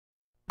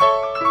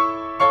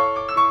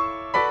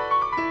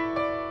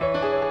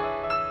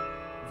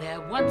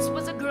once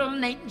was a girl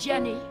named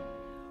Jenny,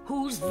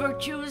 whose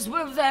virtues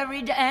were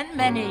varied and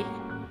many,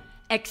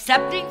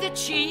 excepting that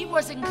she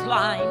was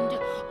inclined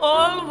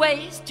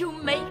always to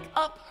make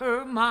up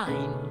her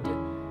mind.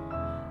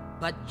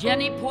 But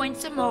Jenny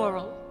points a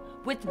moral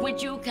with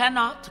which you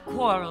cannot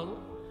quarrel,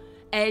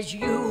 as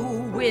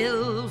you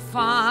will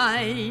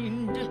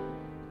find.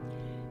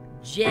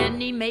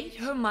 Jenny made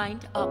her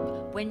mind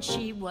up when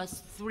she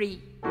was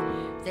 3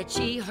 that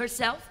she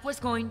herself was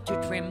going to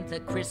trim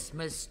the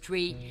Christmas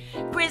tree.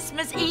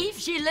 Christmas Eve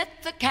she lit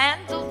the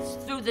candles,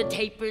 threw the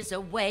tapers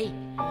away.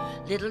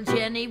 Little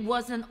Jenny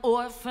was an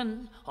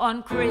orphan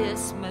on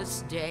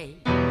Christmas Day.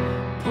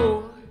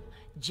 Poor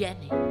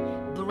Jenny,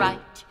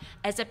 bright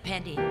as a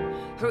penny,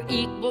 her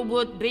equal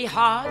would be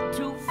hard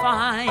to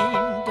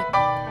find.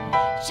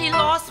 She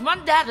lost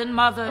one dad and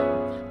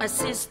mother, a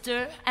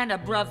sister and a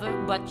brother,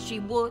 but she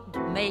would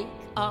make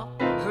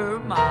up her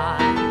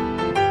mind.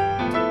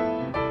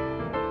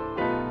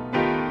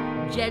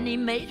 Jenny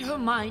made her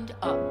mind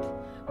up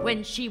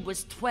when she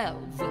was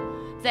 12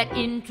 that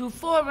into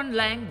foreign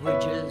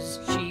languages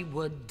she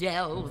would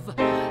delve.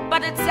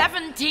 But at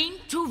 17,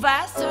 to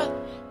Vassar,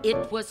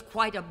 it was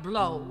quite a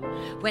blow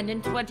when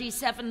in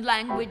 27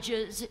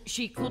 languages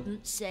she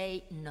couldn't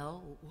say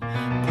no.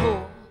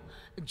 Poor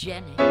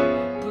Jenny,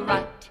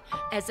 bright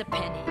as a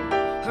penny,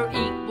 her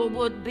equal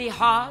would be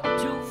hard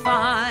to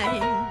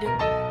find.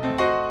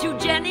 To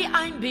Jenny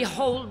I'm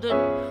beholden,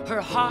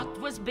 her heart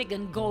was big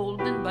and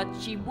golden, but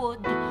she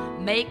would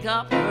make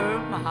up her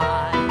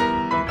mind.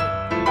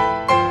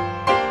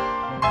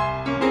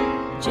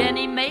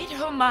 Jenny made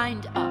her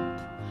mind up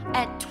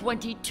at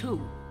 22.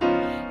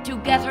 To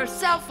get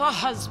herself a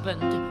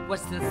husband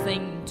was the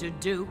thing to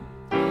do.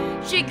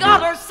 She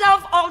got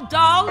herself all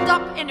dolled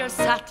up in her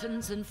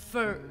satins and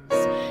furs.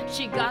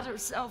 She got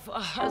herself a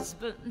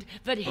husband,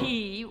 but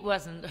he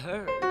wasn't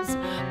hers.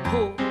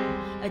 Poor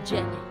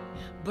Jenny,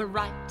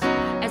 bright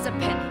as a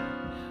penny,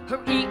 her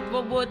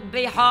equal would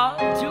be hard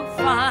to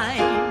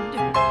find.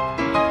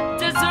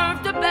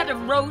 Deserved a bed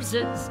of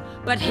roses,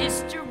 but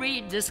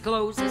history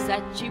discloses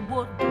that she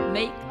would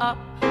make up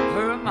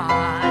her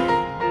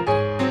mind.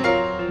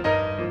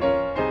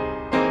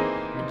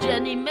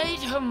 Jenny made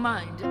her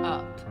mind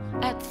up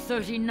at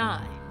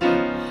 39.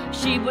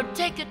 She would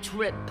take a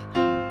trip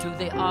to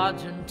the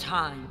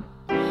Argentine.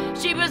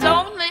 She was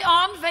only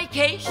on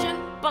vacation,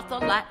 but the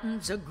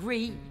Latins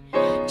agree.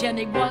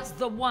 Jenny was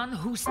the one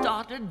who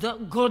started the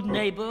good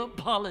neighbor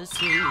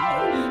policy.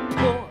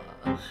 Poor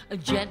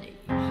Jenny,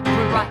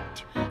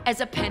 bright as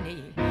a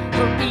penny,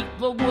 her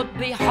equal would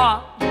be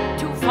hard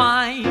to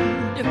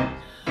find.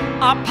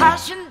 Our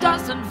passion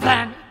doesn't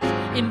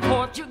vanish in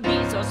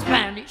Portuguese or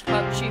Spanish,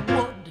 but she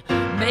would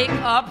make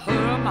up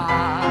her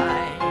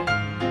mind.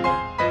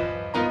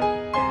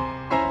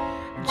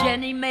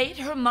 Jenny made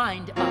her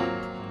mind up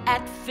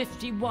at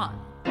 51.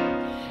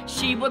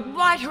 She would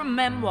write her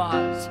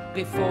memoirs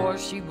before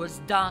she was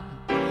done.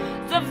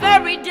 The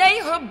very day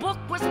her book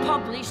was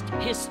published,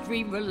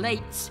 history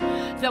relates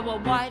there were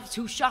wives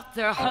who shot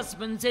their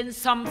husbands in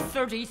some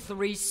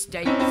 33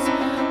 states.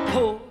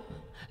 Poor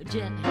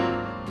Jenny,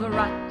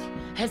 bright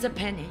as a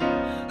penny,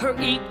 her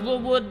equal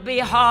would be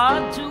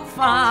hard to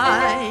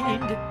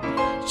find.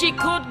 She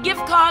could give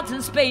cards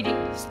and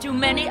spadies to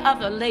many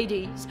other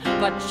ladies,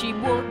 but she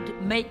would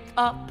make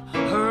up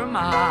her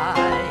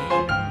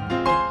mind.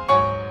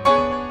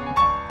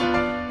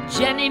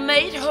 Jenny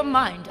made her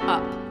mind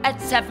up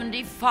at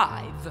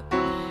 75.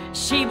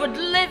 She would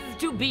live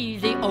to be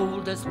the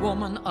oldest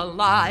woman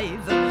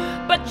alive.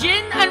 But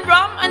gin and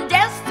rum and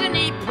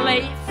destiny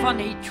play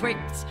funny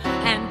tricks,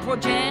 and poor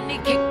Jenny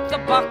kicked the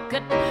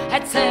bucket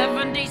at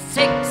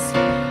 76.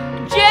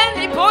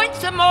 Jenny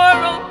points a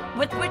moral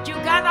with which you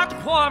cannot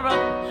quarrel,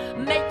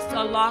 makes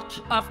a lot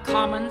of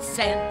common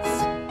sense.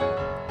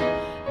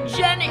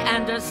 Jenny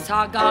and her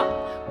Saga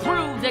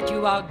prove that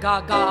you are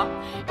gaga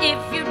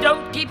if you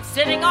don't keep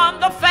sitting on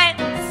the fence.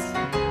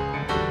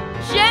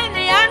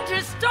 Jenny and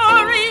her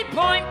story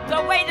point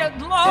the way to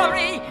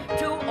glory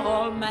to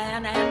all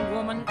man and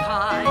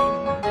womankind.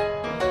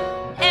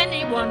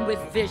 Anyone with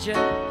vision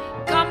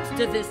comes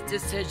to this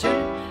decision: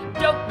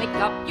 don't make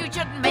up, you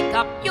shouldn't make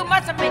up, you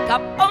mustn't make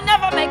up, oh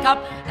never make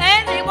up.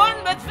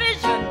 Anyone with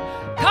vision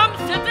comes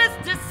to this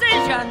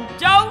decision: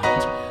 don't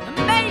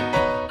make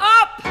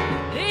up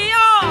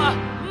your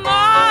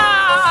mind.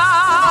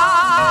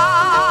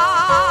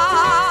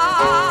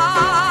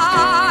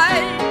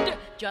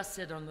 Just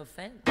sit on the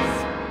fence.